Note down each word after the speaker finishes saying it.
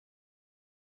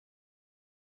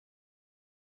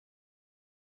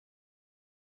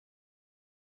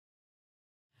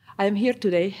I am here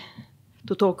today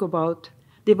to talk about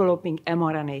developing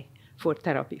mRNA for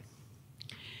therapy.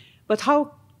 But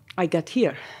how I got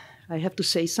here, I have to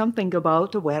say something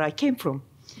about where I came from.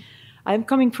 I am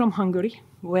coming from Hungary,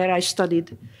 where I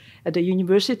studied at the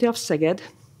University of Szeged,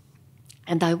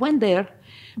 and I went there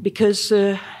because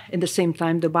in the same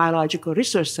time the Biological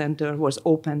Research Center was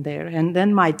open there, and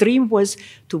then my dream was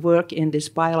to work in this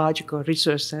Biological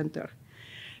Research Center.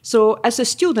 So as a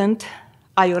student,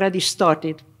 I already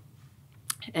started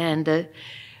and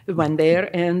went there,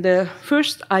 and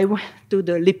first I went to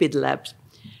the lipid labs.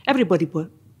 Everybody was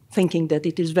thinking that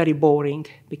it is very boring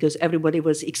because everybody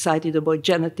was excited about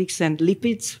genetics and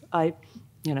lipids.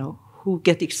 Who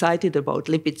get excited about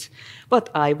lipids? But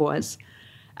I was.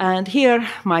 And here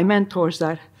my mentors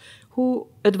are who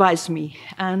advised me.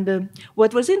 And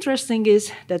what was interesting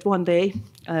is that one day,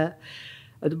 one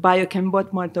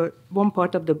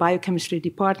part of the biochemistry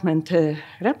department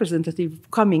representative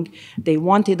coming, they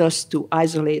wanted us to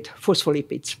isolate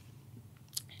phospholipids.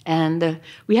 And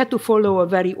we had to follow a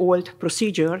very old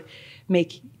procedure,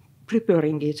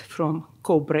 preparing it from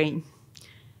cow brain.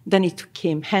 Then it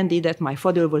came handy that my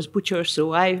father was butcher,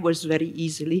 so I was very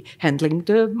easily handling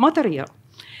the material.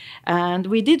 And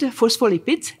we did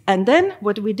phospholipids, and then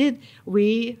what we did,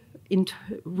 we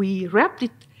wrapped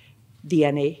it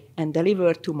DNA and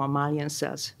delivered to mammalian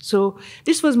cells. So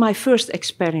this was my first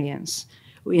experience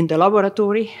in the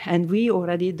laboratory, and we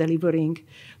already delivering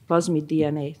plasmid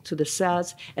DNA to the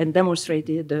cells and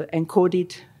demonstrated the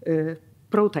encoded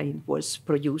protein was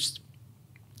produced.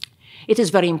 It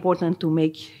is very important to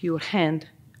make your hand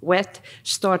wet,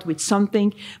 start with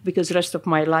something, because the rest of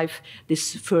my life,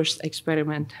 this first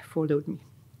experiment followed me.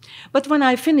 But when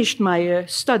I finished my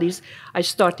studies, I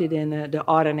started in the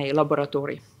RNA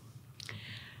laboratory.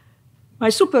 My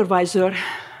supervisor,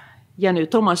 Jenő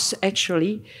Thomas,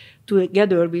 actually,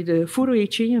 together with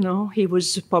Furuichi, he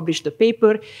was published a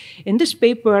paper. In this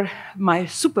paper, my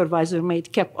supervisor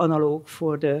made cap analog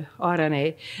for the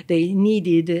RNA. They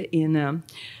needed in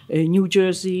New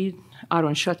Jersey,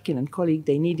 Aaron Shotkin and colleague,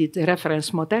 they needed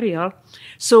reference material.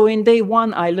 So in day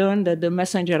one, I learned that the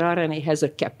messenger RNA has a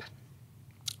cap.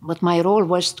 But my role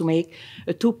was to make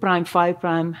a 2'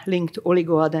 5' linked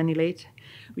oligoadenylate,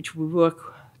 which we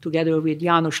work together with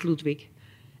János Ludwig.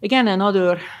 Again,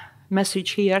 another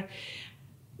message here.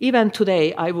 Even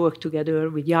today, I work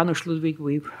together with János Ludwig.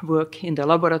 We work in the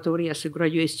laboratory as a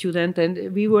graduate student,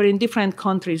 and we were in different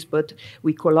countries, but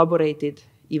we collaborated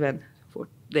even for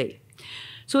today.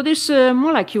 So this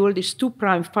molecule, this 2'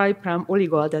 5'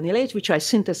 oligoadenylate, which I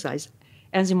synthesized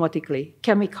enzymatically,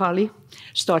 chemically,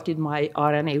 started my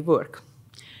RNA work.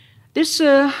 This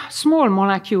small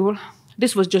molecule,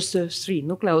 this was just 3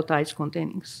 nucleotides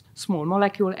containing small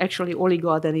molecule, actually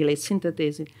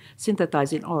oligoadenylate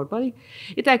synthesized in our body.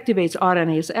 It activates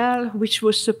RNase L, which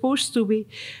was supposed to be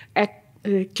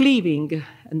cleaving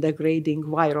and degrading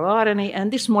viral RNA, and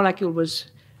this molecule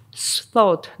was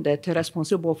thought that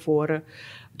responsible for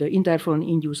the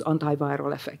interferon-induced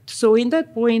antiviral effect. So in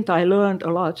that point, I learned a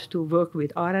lot to work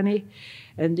with RNA,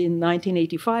 and in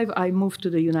 1985, I moved to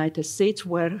the United States,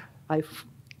 where I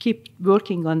keep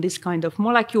working on this kind of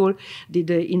molecule,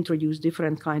 did introduce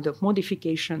different kind of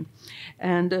modification.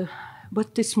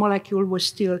 But this molecule was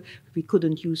still, we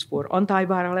couldn't use for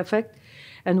antiviral effect.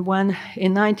 And when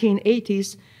in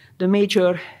 1980s, the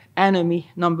major enemy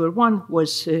 #1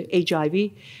 was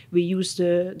HIV, we used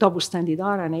double-stranded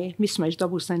RNA, mismatched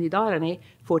double-stranded RNA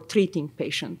for treating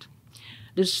patient.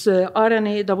 This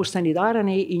double-stranded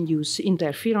RNA induced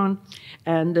interferon,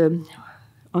 and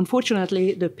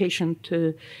unfortunately, the patient,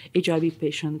 HIV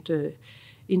patient,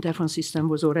 interferon system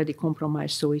was already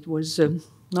compromised, so it was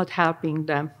not helping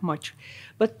them much.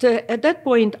 But at that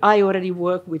point, I already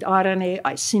worked with RNA.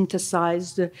 I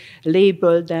synthesized,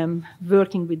 labeled them,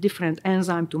 working with different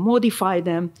enzymes to modify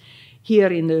them. Here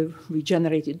we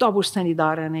generated double-stranded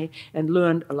RNA and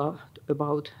learned a lot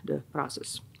about the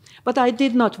process. But I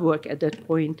did not work at that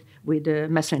point with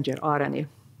messenger RNA.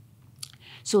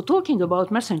 So talking about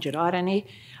messenger RNA,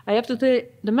 I have to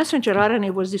say the messenger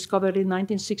RNA was discovered in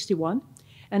 1961,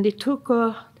 and it took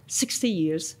 60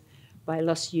 years by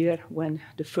last year when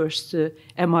the first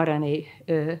mRNA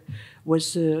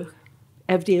was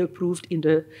FDA approved in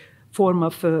the form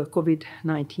of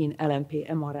COVID-19 LNP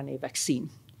mRNA vaccine.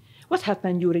 What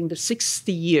happened during the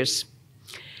 60 years?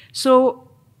 So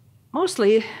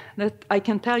mostly that I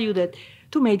can tell you that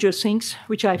 2 major things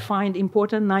which I find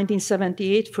important.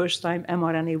 1978, first time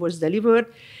mRNA was delivered,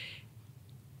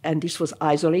 and this was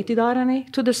isolated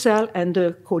RNA to the cell, and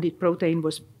the coded protein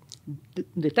was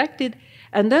detected.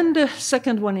 And then the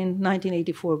second one in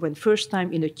 1984, when first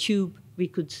time in a tube we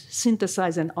could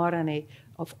synthesize an RNA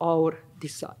of our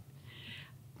design.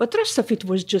 But the rest of it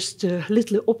was just a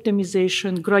little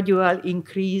optimization, gradual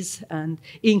increase, and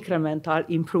incremental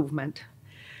improvement.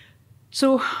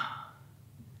 So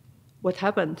what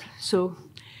happened? So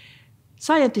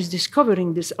scientists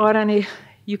discovering this RNA,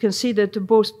 you can see that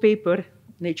both paper,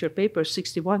 Nature paper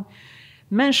 61,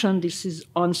 mentioned this is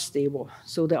unstable.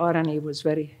 So the RNA was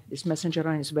this messenger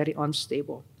RNA is very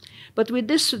unstable. But with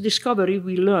this discovery,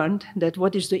 we learned that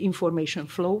what is the information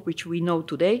flow, which we know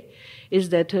today, is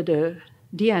that the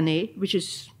DNA, which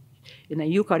is in a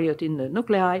eukaryote in the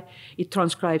nuclei, it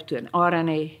transcribes to an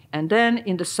RNA, and then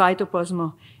in the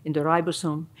cytoplasm, in the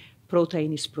ribosome,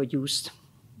 protein is produced.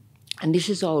 And this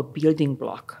is our building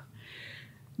block.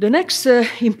 The next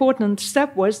important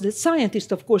step was that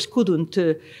scientists, of course, couldn't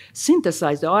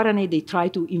synthesize the RNA. They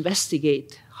tried to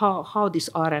investigate how this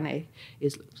RNA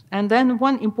is. And then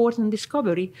one important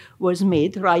discovery was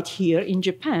made right here in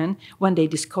Japan when they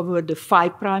discovered the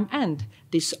 5' end,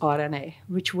 this RNA,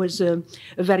 which was a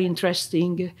very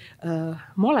interesting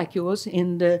molecules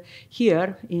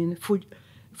here in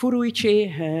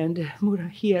Furuichi and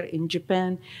here in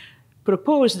Japan,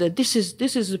 proposed that this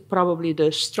is probably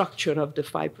the structure of the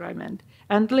 5' end.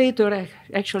 And later,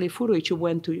 actually, Furuichi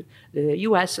went to the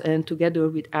US and together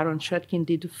with Aaron Shetkin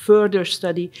did further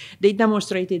study. They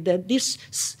demonstrated that this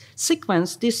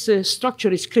sequence, this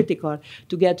structure is critical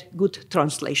to get good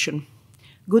translation,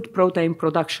 good protein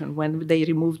production. When they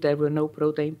removed, there were no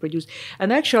protein produced.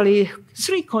 And actually,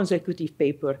 3 consecutive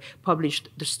papers published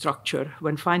the structure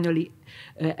when finally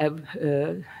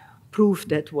proved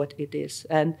that what it is.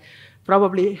 And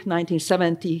probably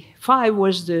 1975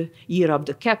 was the year of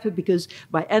the cap, because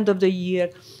by end of the year,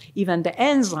 even the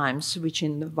enzymes, which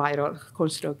in the viral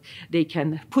construct, they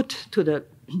can put to the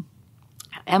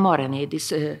mRNA,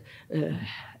 this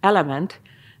element,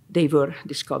 they were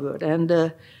discovered.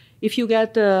 And if you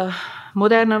get a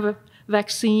Moderna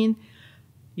vaccine,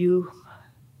 you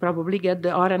probably get the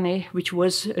RNA, which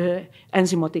was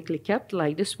enzymatically kept,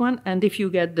 like this one. And if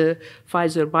you get the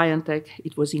Pfizer-BioNTech,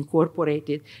 it was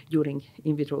incorporated during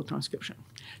in vitro transcription.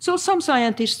 So some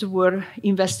scientists were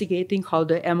investigating how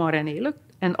the mRNA looked,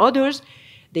 and others,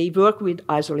 they work with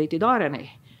isolated RNA,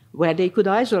 where they could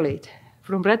isolate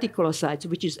from reticulocytes,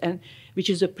 which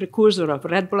is a precursor of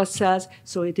red blood cells,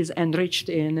 so it is enriched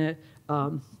in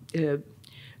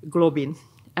globin.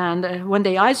 And when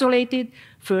they isolated,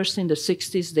 first in the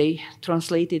 60s, they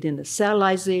translated in the cell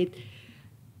lysate.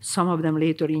 Some of them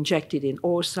later injected in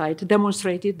oocyte,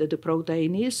 demonstrated that the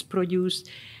protein is produced.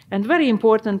 And very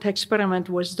important experiment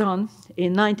was done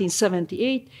in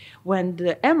 1978 when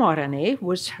the mRNA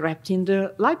was wrapped in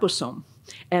the liposome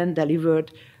and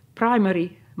delivered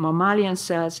primary mammalian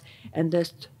cells. And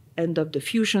at the end of the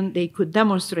fusion, they could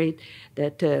demonstrate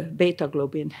that beta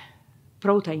globin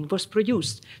protein was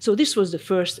produced. So this was the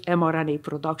first mRNA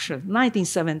production,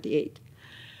 1978.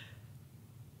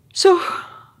 So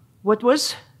what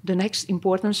was the next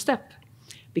important step?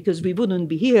 Because we wouldn't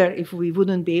be here if we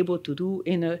wouldn't be able to do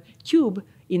in a tube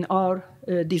in our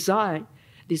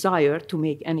desire to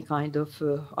make any kind of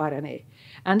RNA.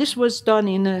 And this was done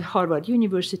in Harvard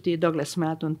University, Douglas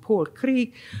Melton, Paul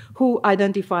Krieg, who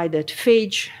identified that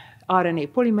phage RNA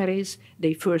polymerase,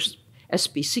 they first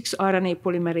SP6 RNA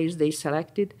polymerase they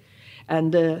selected,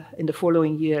 and in the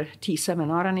following year, T7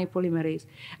 RNA polymerase,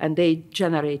 and they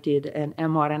generated an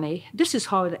mRNA. This is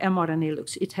how the mRNA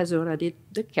looks. It has already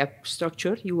the cap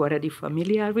structure you are already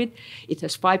familiar with. It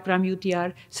has 5'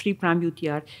 UTR, 3'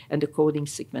 UTR, and the coding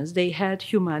sequence. They had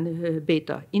human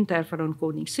beta interferon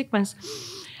coding sequence.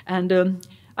 And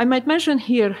I might mention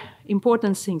here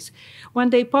important things. When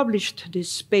they published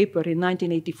this paper in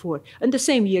 1984, and the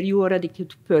same year you already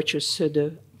could purchase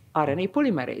the RNA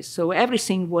polymerase. So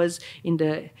everything was in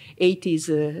the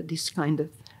 80s, this kind of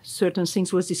certain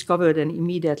things was discovered and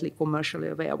immediately commercially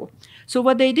available. So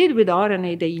what they did with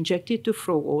RNA, they injected to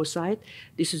flow oocyte.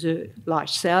 This is a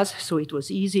large cells, so it was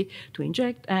easy to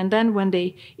inject. And then when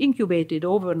they incubated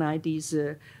overnight these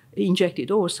injected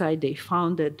oocyte, they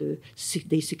found that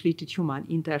they secreted human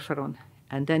interferon,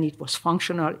 and then it was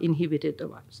functional, inhibited the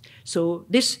virus. So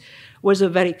this was a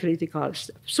very critical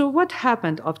step. So what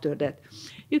happened after that?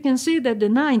 You can see that the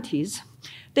 90s,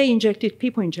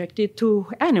 people injected to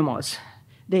animals.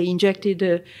 They injected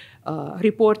a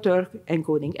reporter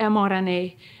encoding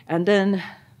mRNA, and then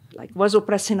like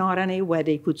vasopressin RNA, where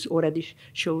they could already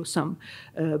show some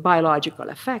biological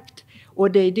effect. Or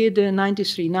they did in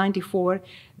 93, 94,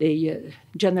 they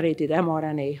generated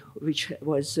mRNA, which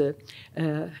was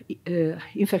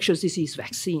infectious disease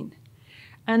vaccine.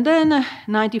 And then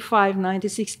 95,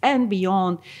 96, and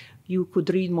beyond, you could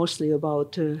read mostly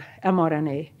about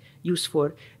mRNA used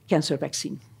for cancer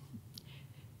vaccine.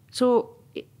 So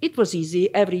it was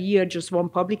easy. Every year, just one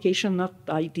publication, not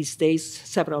like these days,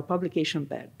 several publications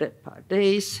per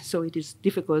days, so it is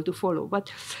difficult to follow.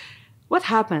 But what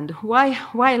happened? Why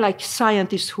like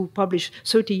scientists who published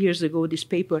 30 years ago this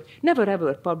paper never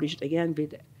ever published again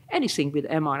with anything with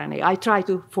mRNA? I tried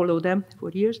to follow them for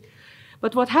years.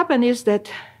 But what happened is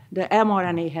that the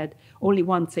mRNA had only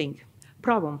one thing,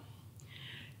 problem.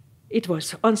 It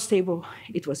was unstable,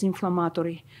 it was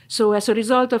inflammatory. So as a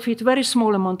result of it, very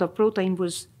small amount of protein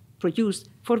was produced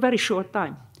for a very short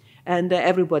time. And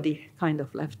everybody kind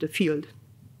of left the field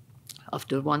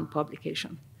after one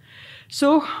publication.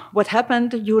 So what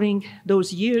happened during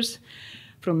those years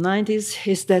from 90s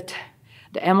is that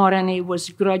the mRNA was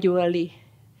gradually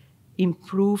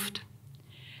improved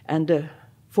and the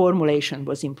formulation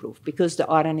was improved because the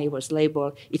RNA was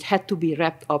labeled. It had to be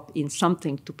wrapped up in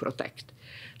something to protect.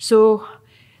 So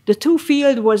the two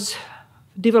field was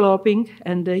developing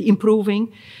and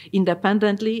improving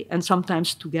independently and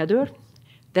sometimes together.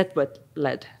 That's what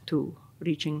led to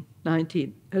reaching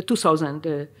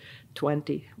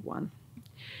 2021.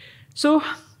 So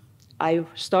I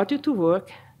started to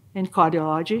work in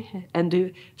cardiology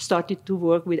and started to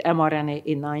work with mRNA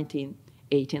in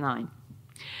 1989.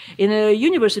 In the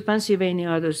University of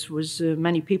Pennsylvania, there was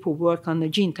many people work on the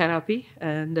gene therapy,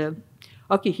 and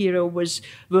Akihiro was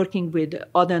working with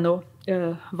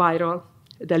adenoviral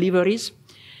deliveries.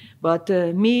 But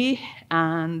me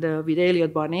and with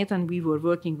Elliot Barnett, and we were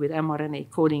working with mRNA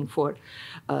coding for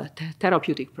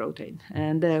therapeutic protein.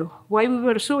 And why we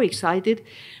were so excited?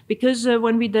 Because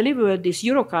when we delivered this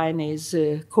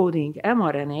urokinase coding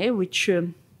mRNA, which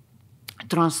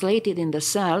translated in the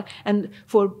cell, and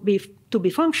to be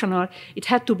functional, it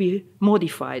had to be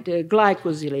modified,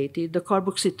 glycosylated, the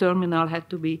carboxy terminal had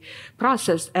to be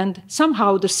processed, and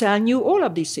somehow the cell knew all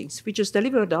of these things. We just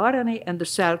delivered the RNA and the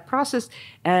cell processed,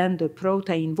 and the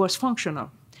protein was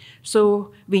functional.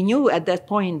 So we knew at that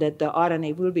point that the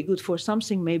RNA will be good for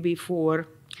something, maybe for,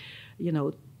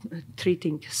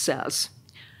 treating cells.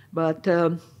 But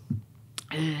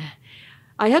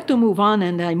I had to move on,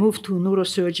 and I moved to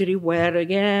neurosurgery, where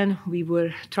again we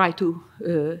were trying to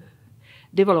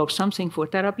develop something for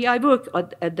therapy. I worked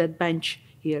at that bench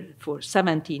here for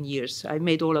 17 years. I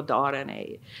made all of the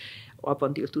RNA up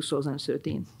until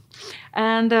 2013.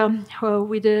 And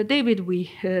with David, we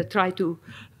tried to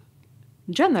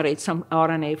generate some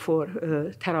RNA for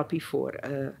therapy for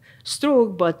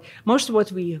stroke, but most of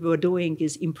what we were doing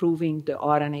is improving the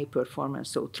RNA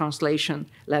performance, so translation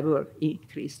level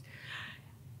increased.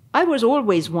 I was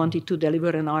always wanted to deliver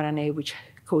an RNA which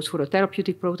codes for a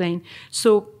therapeutic protein,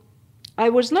 so I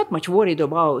was not much worried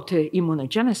about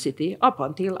immunogenicity up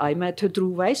until I met Drew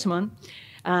Weissman.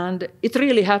 And it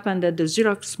really happened at the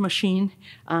Xerox machine,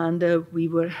 and we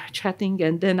were chatting,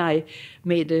 and then I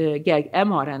made a gag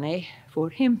mRNA for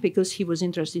him because he was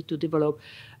interested to develop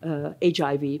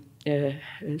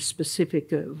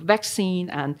HIV-specific vaccine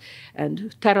and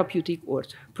therapeutic or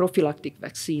prophylactic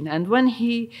vaccine. And when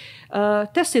he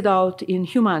tested out in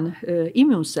human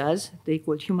immune cells, they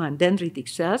called human dendritic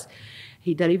cells,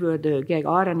 he delivered the gag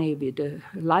RNA with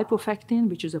lipofectin,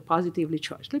 which is a positively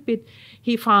charged lipid.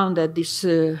 He found that this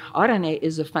RNA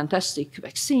is a fantastic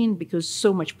vaccine because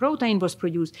so much protein was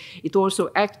produced. It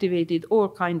also activated all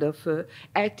kind of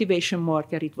activation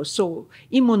marker. It was so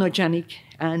immunogenic,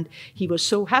 and he was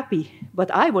so happy. But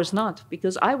I was not,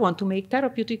 because I want to make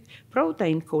therapeutic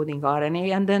protein coding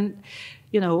RNA, and then,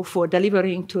 for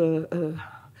delivering to a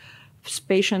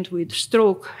patient with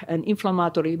stroke, an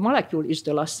inflammatory molecule is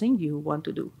the last thing you want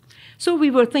to do. So we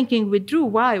were thinking with Drew,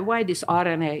 why this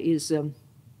RNA is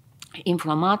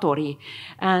inflammatory.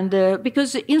 And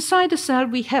because inside the cell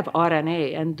we have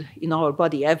RNA, and in our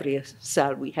body, every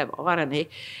cell we have RNA,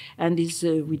 and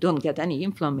we don't get any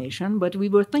inflammation. But we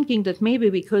were thinking that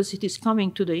maybe because it is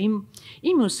coming to the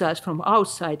immune cells from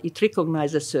outside, it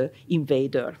recognizes an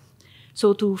invader.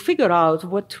 So to figure out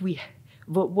what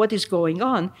is going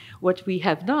on, what we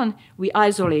have done, we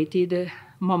isolated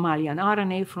mammalian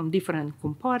RNA from different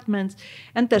compartments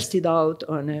and tested out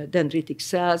on dendritic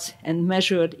cells and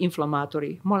measured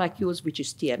inflammatory molecules, which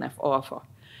is TNF-alpha.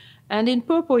 And in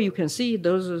purple, you can see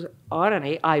those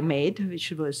RNA I made,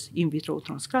 which was in vitro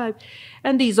transcribed.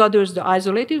 And these others, the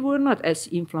isolated, were not as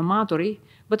inflammatory.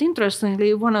 But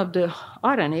interestingly, one of the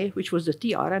RNA, which was the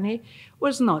tRNA,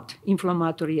 was not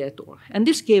inflammatory at all. And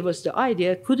this gave us the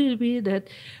idea, could it be that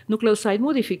nucleoside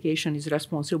modification is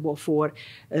responsible for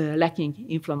lacking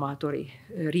inflammatory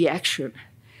reaction?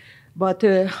 But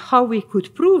how we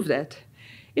could prove that?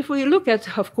 If we look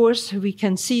at, of course, we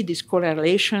can see this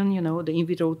correlation, the in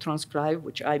vitro transcribe,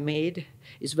 which I made,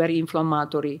 is very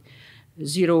inflammatory.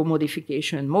 zero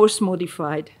modification, most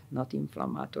modified, not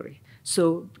inflammatory.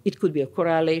 So it could be a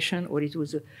correlation or it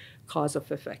was a cause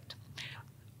of effect.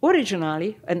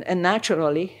 Originally and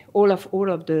naturally, all of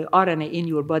the RNA in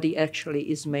your body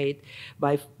actually is made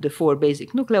by the 4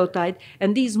 basic nucleotides,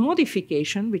 and these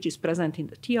modification, which is present in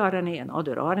the tRNA and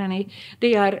other RNA,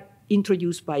 they are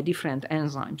introduced by different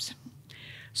enzymes.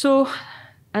 So,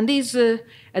 and these,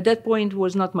 at that point,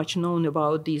 was not much known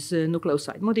about these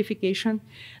nucleoside modification.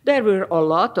 There were a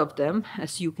lot of them,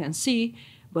 as you can see,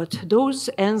 but those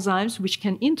enzymes which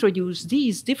can introduce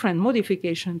these different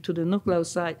modifications to the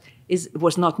nucleoside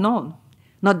was not known.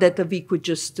 Not that we could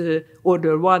just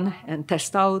order one and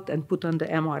test out and put on the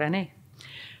mRNA.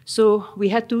 So we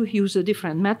had to use a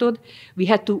different method. We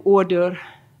had to order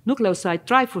nucleoside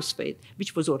triphosphate,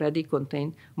 which was already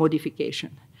contained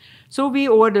modification. So we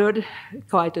ordered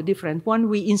quite a different one.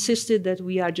 We insisted that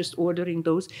we are just ordering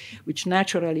those which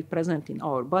naturally present in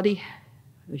our body,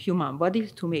 the human body,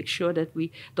 to make sure that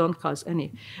we don't cause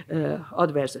any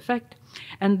adverse effect.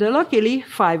 And luckily,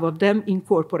 5 of them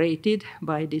incorporated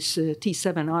by this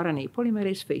T7 RNA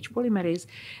polymerase, phage polymerase,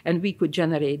 and we could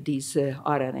generate these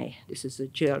RNA. This is a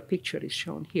gel picture is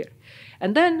shown here.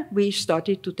 And then we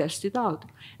started to test it out.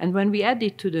 And when we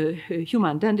added to the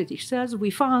human dendritic cells,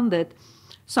 we found that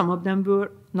some of them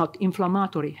were not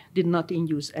inflammatory, did not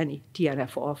induce any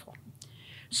TNF-alpha.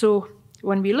 So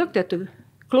when we looked at the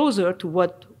closer to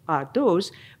what are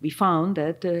those, we found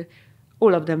that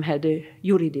all of them had a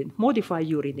uridine, modified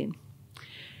uridine.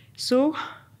 So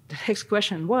the next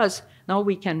question was, now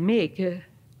we can make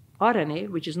RNA,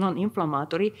 which is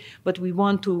non-inflammatory, but we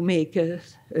want to make a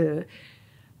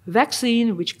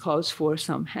vaccine which calls for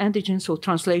some antigen, so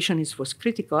translation was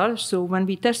critical. So when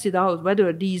we tested out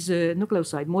whether these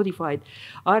nucleoside-modified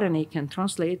RNA can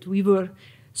translate, we were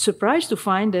surprised to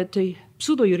find that the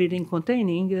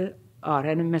pseudouridine-containing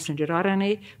RNA, messenger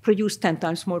RNA, produced 10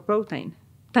 times more protein,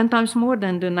 10 times more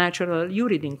than the natural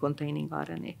uridine-containing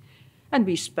RNA. And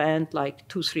we spent like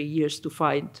 2-3 years to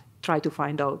try to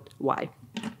find out why.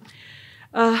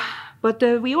 But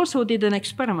we also did an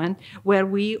experiment where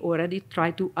we already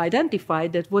tried to identify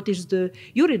that what is the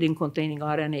uridine-containing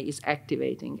RNA is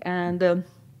activating. And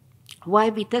why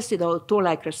we tested out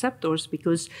toll-like receptors,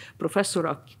 because Professor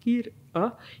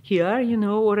Akira here,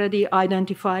 already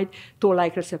identified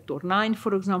toll-like receptor 9,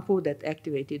 for example, that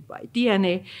activated by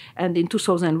DNA. And in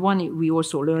 2001, we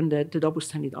also learned that the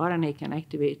double-stranded RNA can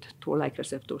activate toll-like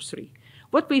receptor 3.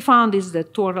 What we found is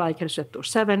that toll-like receptor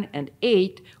 7 and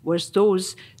 8 was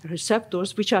those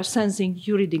receptors which are sensing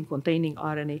uridine-containing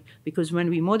RNA, because when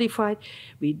we modified,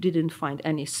 we didn't find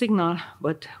any signal,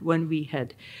 but when we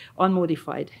had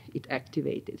unmodified, it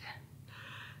activated.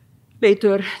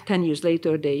 Later, 10 years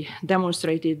later, they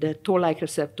demonstrated that toll-like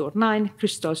receptor 9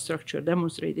 crystal structure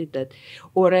demonstrated that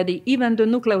already even the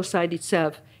nucleoside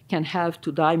itself can help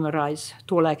to dimerize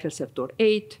toll-like receptor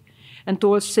 8. And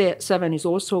toll-7 is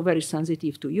also very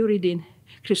sensitive to uridine.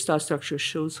 Crystal structure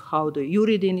shows how the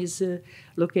uridine is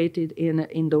located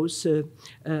in those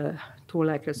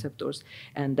toll-like receptors,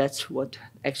 and that's what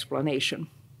explanation.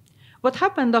 What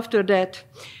happened after that?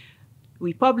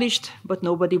 We published, but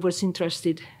nobody was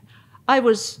interested. I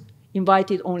was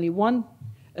invited only one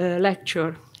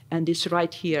lecture, and it's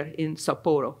right here in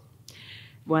Sapporo,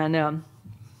 when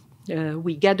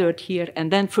we gathered here,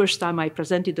 and then first time I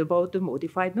presented about the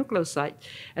modified nucleoside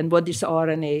and what this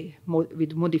RNA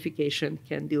with modification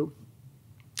can do.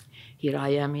 Here I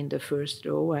am in the first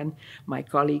row, and my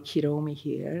colleague Hiromi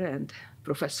here, and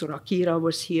Professor Akira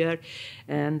was here,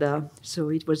 and so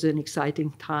it was an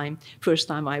exciting time. First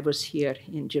time I was here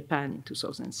in Japan in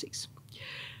 2006.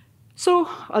 So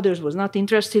others was not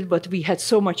interested, but we had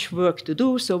so much work to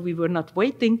do, so we were not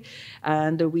waiting,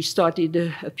 and we started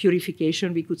a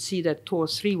purification. We could see that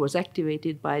TOR3 was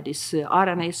activated by this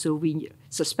RNA, so we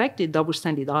suspected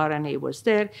double-stranded RNA was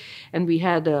there, and we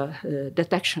had a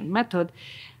detection method.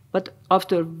 But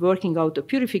after working out the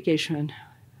purification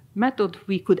method,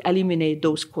 we could eliminate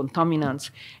those contaminants.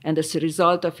 And as a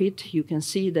result of it, you can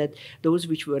see that those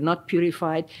which were not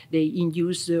purified, they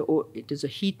induced, it is a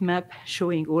heat map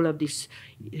showing all of these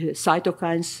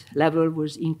cytokines level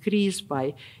was increased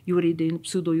by uridine,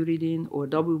 pseudouridine, or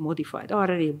double-modified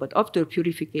RNA. But after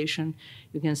purification,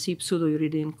 you can see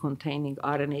pseudouridine-containing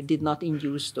RNA did not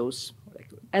induce those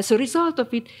molecules. As a result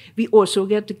of it, we also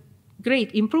get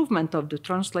great improvement of the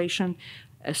translation,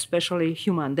 especially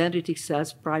human dendritic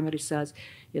cells, primary cells,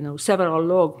 several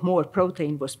log more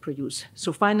protein was produced.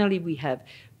 So finally, we have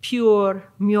pure,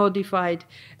 modified,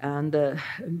 and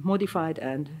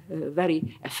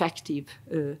very effective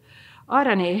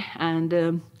RNA.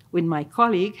 And with my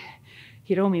colleague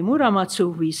Hiromi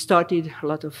Muramatsu, we started a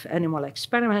lot of animal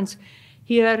experiments.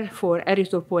 Here, for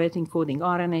erythropoietin-coding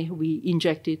RNA, we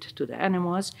injected to the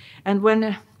animals. And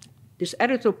when this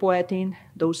erythropoietin,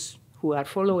 those who are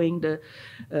following the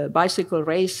bicycle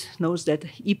race knows that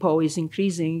EPO is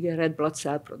increasing red blood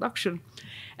cell production.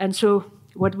 And so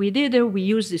what we did, we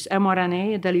used this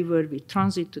mRNA delivered with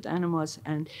transit to the animals,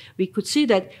 and we could see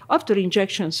that after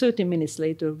injection, 30 minutes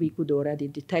later, we could already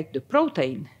detect the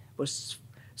protein was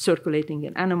circulating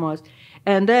in animals.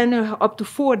 And then up to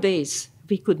 4 days,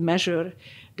 we could measure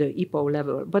the EPO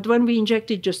level. But when we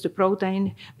injected just the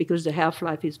protein, because the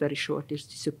half-life is very short, it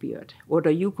disappeared. Or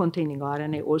the U-containing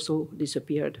RNA also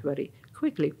disappeared very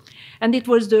quickly. And it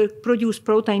was the produced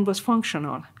protein was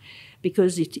functional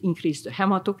because it increased the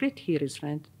hematocrit. Here is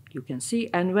red, you can see.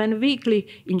 And when weekly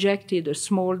injected a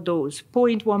small dose,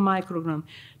 0.1 microgram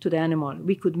to the animal,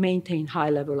 we could maintain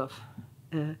high level of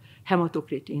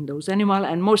hematocrit in those animals.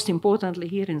 And most importantly,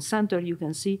 here in center, you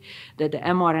can see that the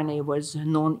mRNA was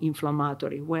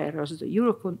non-inflammatory, whereas the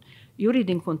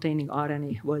uridine-containing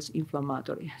RNA was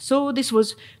inflammatory. So this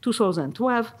was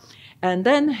 2012. And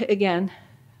then again,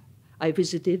 I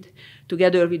visited,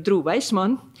 together with Drew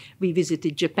Weissman, we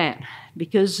visited Japan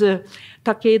because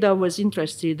Takeda was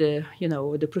interested,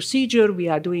 the procedure, we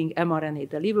are doing mRNA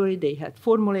delivery, they had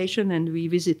formulation, and we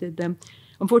visited them.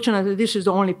 Unfortunately, this is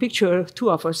the only picture.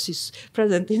 2 of us is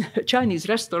present in a Chinese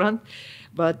restaurant,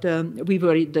 but we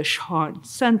were at the Shan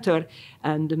Center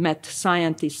and met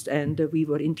scientists, and we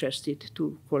were interested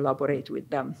to collaborate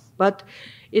with them. But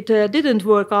it didn't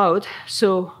work out,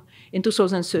 so in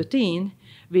 2013,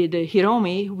 with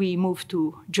Hiromi, we moved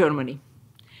to Germany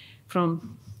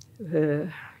from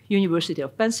University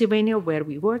of Pennsylvania, where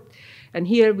we worked. And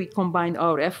here we combined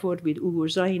our effort with Ugur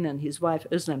Sahin and his wife,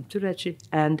 Özlem Türeci.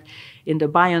 And in the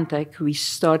BioNTech, we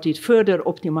started further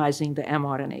optimizing the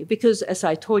mRNA. Because as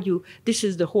I told you, this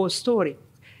is the whole story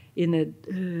in an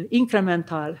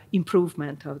incremental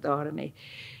improvement of the RNA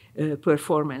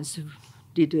performance.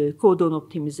 Did codon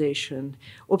optimization,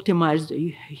 optimized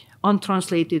the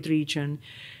untranslated region,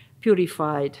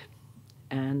 purified,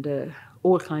 and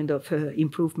all kind of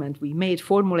improvement. We made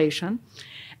formulation.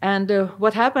 And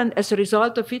what happened as a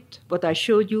result of it, what I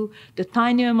showed you, the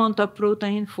tiny amount of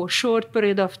protein for a short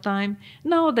period of time.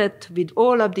 Now that with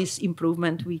all of this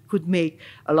improvement, we could make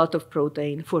a lot of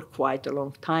protein for quite a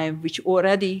long time, which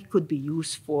already could be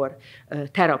used for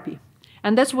therapy.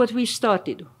 And that's what we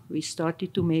started. We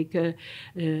started to make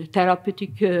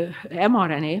therapeutic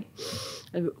mRNA,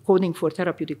 coding for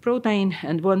therapeutic protein,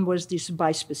 and one was this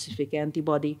bispecific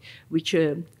antibody, which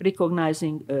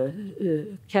recognizing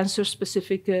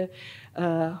cancer-specific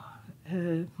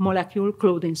molecule,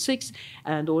 Claudin-6,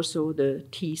 and also the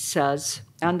T cells.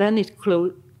 And then it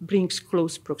brings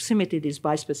close proximity, this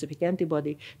bispecific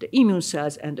antibody, the immune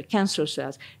cells and the cancer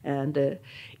cells. And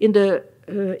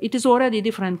it is already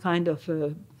different kind of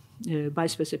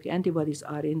bispecific antibodies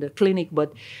are in the clinic,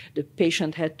 but the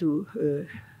patient had to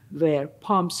wear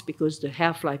pumps because the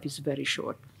half-life is very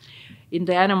short. In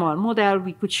the animal model,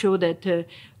 we could show that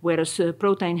whereas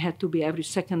protein had to be every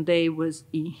second day was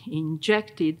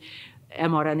injected,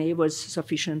 mRNA was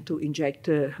sufficient to inject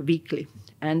weekly.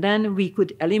 And then we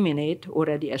could eliminate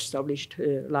already established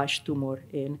large tumor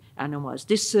in animals.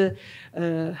 This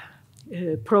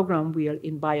program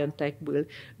in BioNTech will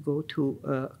go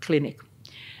to clinic.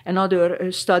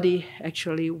 Another study,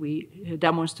 actually, we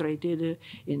demonstrated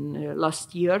in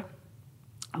last year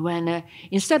when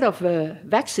instead of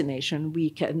vaccination,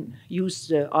 we can use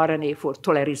the RNA for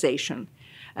tolerization.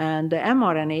 And the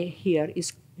mRNA here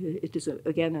is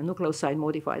again a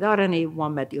nucleoside-modified RNA,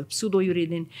 1-methyl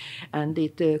pseudouridine, and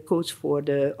it codes for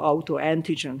the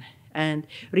autoantigen. And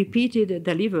repeated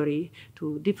delivery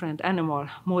to different animal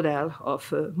model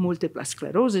of multiple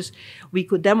sclerosis, we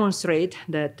could demonstrate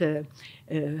that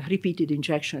repeated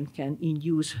injection can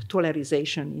induce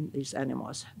tolerization in these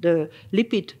animals. The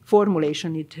lipid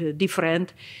formulation is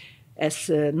different, as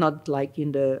not like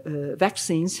in the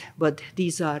vaccines, but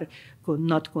these are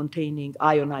not containing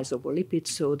ionizable lipids,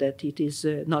 so that it is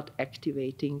not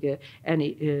activating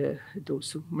any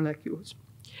those molecules.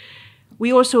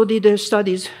 We also did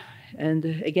studies. And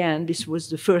again, this was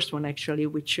the first one, actually,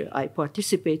 which I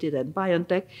participated at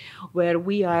BioNTech, where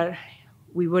we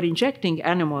were injecting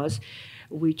animals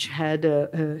which had,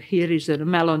 here is a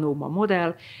melanoma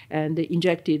model, and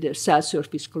injected a cell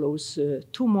surface close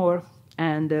tumor.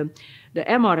 And the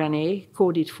mRNA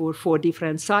coded for 4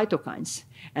 different cytokines.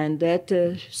 And that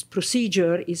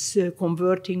procedure is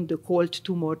converting the cold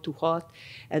tumor to hot.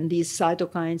 And these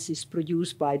cytokines is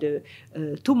produced by the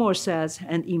tumor cells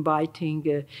and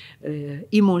inviting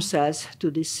immune cells to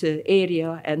this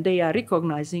area. And they are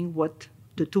recognizing what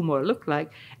the tumor look like,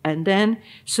 and then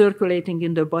circulating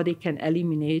in the body can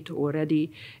eliminate already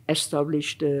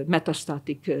established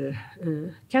metastatic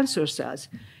cancer cells.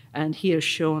 And here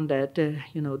shown that,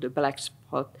 the black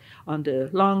spot on the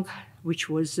lung, which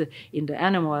was in the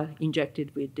animal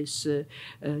injected with this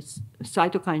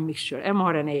cytokine mixture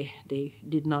mRNA, they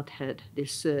did not have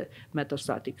this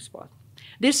metastatic spot.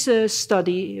 This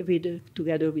study,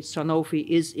 together with Sanofi,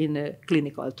 is in a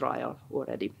clinical trial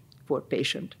already for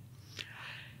patient.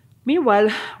 Meanwhile,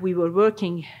 we were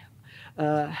working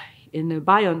in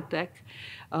BioNTech,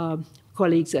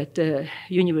 colleagues at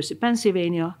University of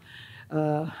Pennsylvania,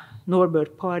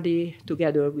 Norbert Pardy,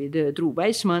 together with Drew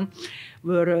Weissman,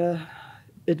 were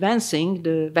advancing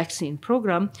the vaccine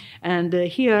program. And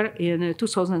here in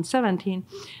 2017,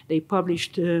 they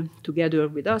published together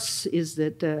with us is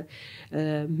that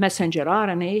messenger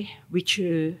RNA, which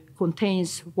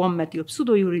contains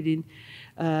 1-methylpseudouridine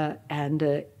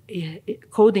and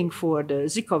coding for the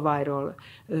Zika viral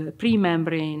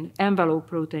pre-membrane envelope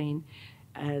protein,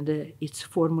 and it's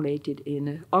formulated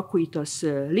in aqueous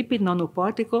lipid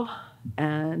nanoparticle,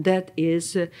 and that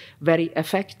is very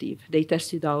effective. They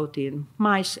tested out in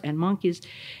mice and monkeys,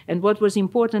 and what was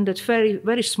important, that very,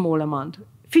 very small amount,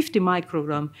 50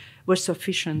 microgram, was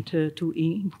sufficient to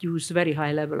induce very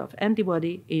high level of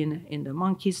antibody in the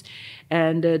monkeys,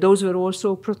 and those were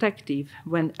also protective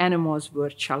when animals were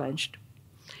challenged.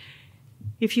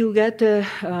 If you get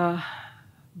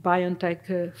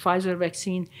BioNTech Pfizer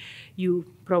vaccine, you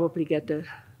probably get a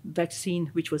vaccine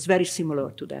which was very similar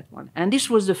to that one. And this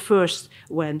was the first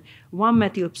when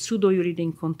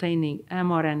 1-methylpseudouridine containing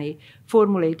mRNA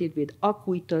formulated with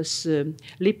aqueous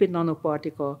lipid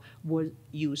nanoparticle was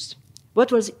used.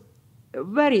 What was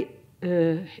very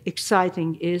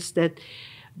exciting is that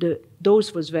the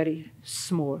dose was very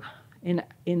small.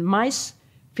 In mice,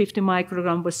 50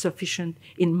 microgram was sufficient.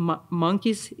 In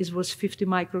monkeys, it was 50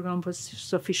 microgram was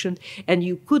sufficient. And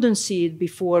you couldn't see it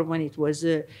before when it was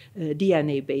a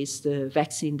DNA-based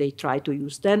vaccine they tried to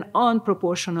use. Then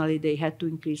unproportionally, they had to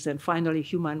increase. And finally,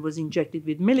 human was injected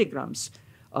with milligrams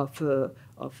of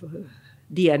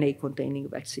DNA-containing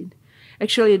vaccine.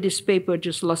 Actually, this paper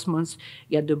just last month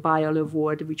got the Bial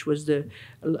Award, which was the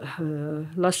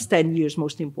last 10 years'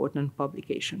 most important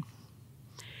publication.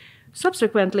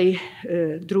 Subsequently,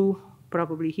 Drew,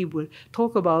 probably he will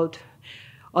talk about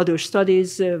other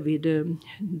studies with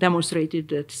demonstrated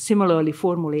that similarly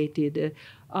formulated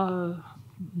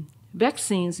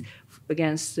vaccines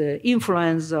against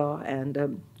influenza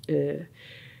and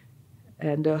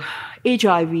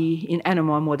HIV in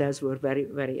animal models were very,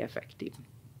 very effective.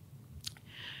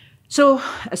 So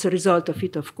as a result of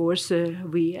it, of course,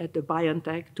 we at the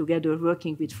BioNTech, together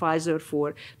working with Pfizer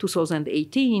for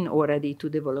 2018 already to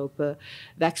develop a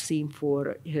vaccine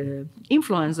for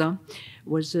influenza,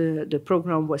 the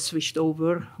program was switched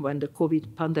over when the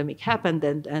COVID pandemic happened,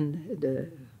 and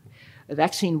the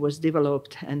vaccine was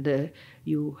developed, and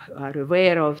you are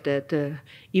aware of that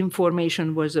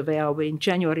information was available in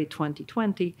January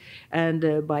 2020,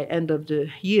 and by end of the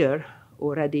year,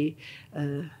 already,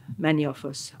 many of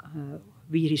us,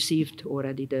 we received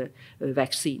already the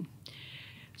vaccine.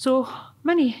 So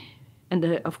many, and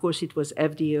of course it was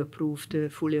FDA approved,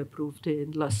 fully approved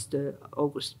in last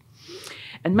August.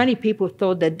 And many people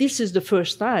thought that this is the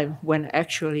first time when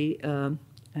actually a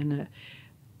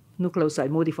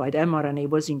nucleoside modified mRNA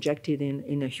was injected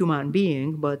in a human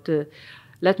being, but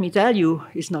let me tell you,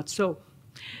 it's not so.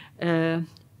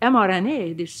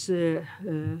 mRNA, this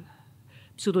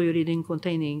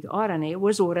pseudouridine-containing RNA,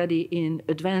 was already in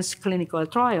advanced clinical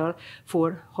trial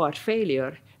for heart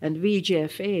failure, and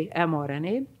VEGF-A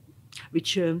mRNA,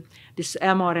 which this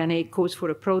mRNA codes for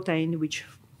a protein which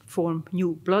form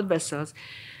new blood vessels,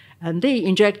 and they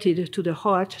injected to the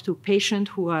heart to patients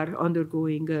who are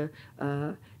undergoing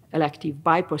elective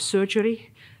bypass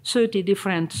surgery. 30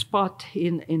 different spots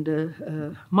in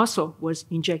the muscle was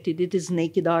injected. It is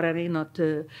naked RNA, not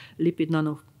lipid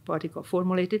nanoparticle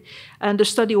formulated. And the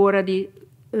study already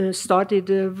started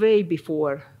way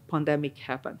before pandemic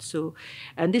happened. So,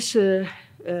 and this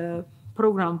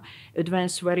program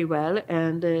advanced very well.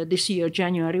 And this year,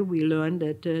 January, we learned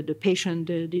that the patient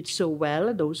did so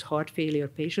well, those heart failure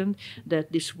patients,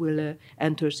 that this will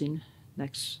enters in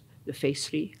the phase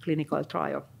 3 clinical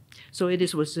trial. So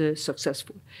it was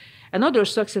successful. Another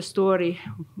success story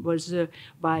was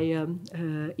by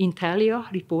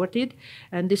Intellia reported,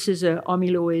 and this is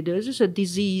amyloidosis. This is a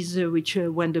disease which,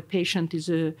 when the patient is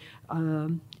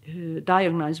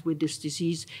diagnosed with this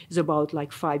disease, is about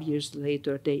like 5 years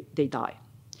later they die.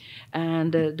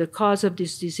 And the cause of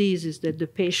this disease is that the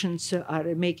patients are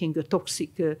making a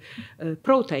toxic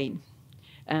protein,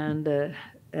 and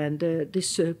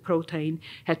this protein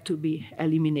had to be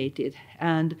eliminated.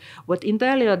 And what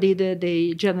Intellia did,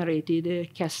 they generated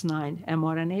Cas9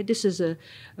 mRNA. This is a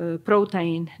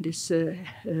protein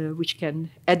which can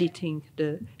editing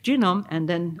the genome, and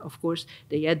then, of course,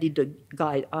 they added the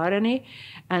guide RNA.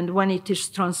 And when it is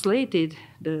translated,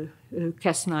 the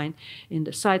Cas9 in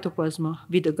the cytoplasm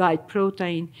with the guide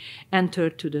protein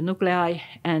entered to the nuclei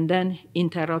and then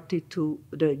interrupted to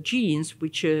the genes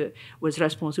which was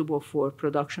responsible for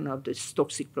production of this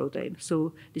toxic protein.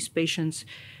 So these patients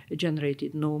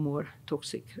generated no more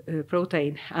toxic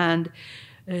protein. And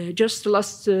just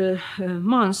last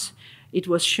month, it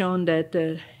was shown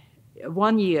that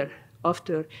 1 year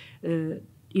after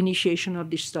initiation of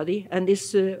this study, and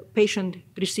this patient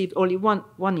received only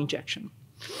one injection.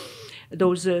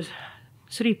 Those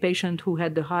 3 patients who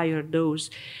had the higher dose,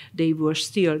 they were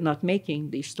still not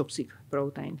making this toxic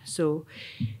protein. So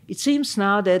it seems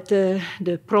now that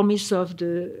the promise of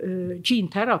the gene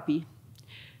therapy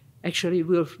actually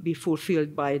will be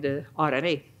fulfilled by the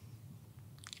RNA.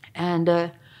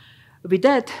 And with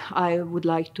that, I would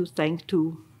like to thank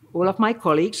to all of my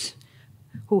colleagues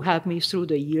who helped me through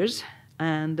the years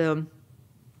and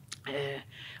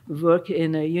work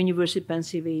in University of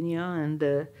Pennsylvania and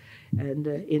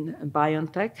in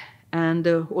BioNTech. And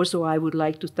also I would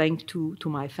like to thank to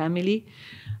my family.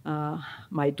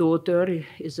 My daughter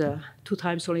is a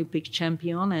 2-time Olympic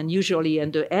champion, and usually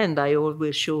in the end I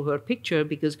always show her picture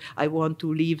because I want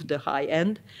to leave the high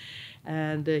end.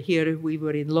 And here we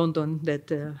were in London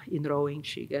that in rowing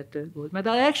she got the gold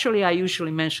medal. Actually, I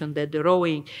usually mention that the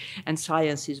rowing and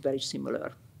science is very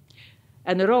similar.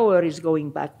 And the rower is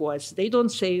going backwards. They don't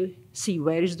see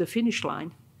where is the finish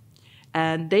line.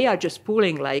 And they are just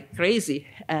pulling like crazy.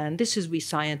 And this is we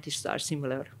scientists are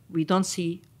similar. We don't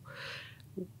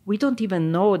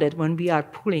even know that when we are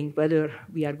pulling whether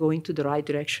we are going to the right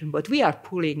direction, but we are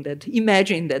pulling that,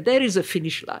 imagine that there is a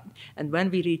finish line. And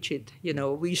when we reach it,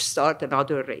 we start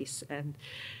another race.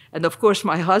 And of course,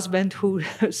 my husband who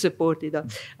supported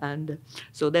us. And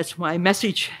so that's my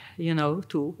message,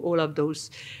 to all of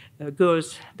those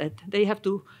girls, that they have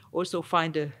to also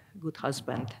find a good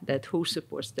husband who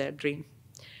supports their dream.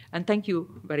 And thank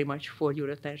you very much for your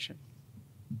attention.